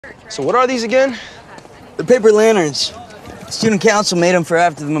So what are these again? The paper lanterns. Student council made them for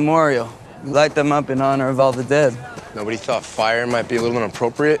after the memorial. We light them up in honor of all the dead. Nobody thought fire might be a little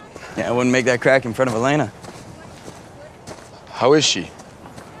inappropriate? Yeah, I wouldn't make that crack in front of Elena. How is she?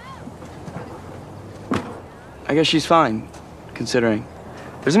 I guess she's fine, considering.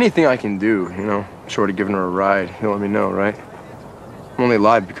 If there's anything I can do, you know, short of giving her a ride, you'll let me know, right? I'm only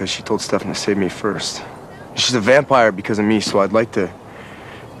alive because she told Stefan to save me first. She's a vampire because of me, so I'd like to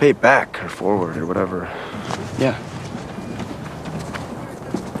pay it back or forward or whatever. Yeah.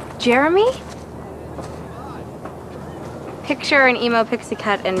 Jeremy? Picture an emo pixie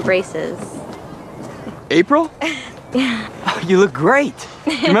cut and braces. April? Yeah. Oh, you look great.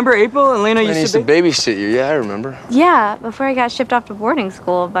 Do you remember April? Elena used to babysit you. Yeah, I remember. Yeah, before I got shipped off to boarding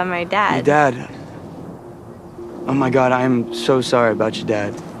school by my dad. Your dad? Oh my God, I am so sorry about your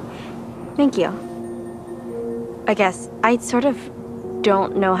dad. Thank you. I guess I sort of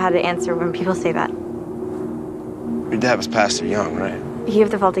don't know how to answer when people say that. Your dad was passed young, right? You have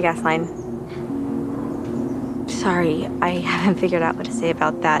the faulty gas line. Sorry, I haven't figured out what to say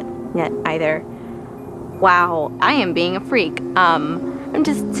about that yet either. Wow, I am being a freak. I'm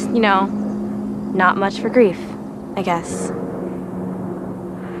just, you know, not much for grief, I guess.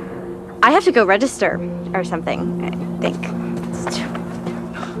 I have to go register or something, I think.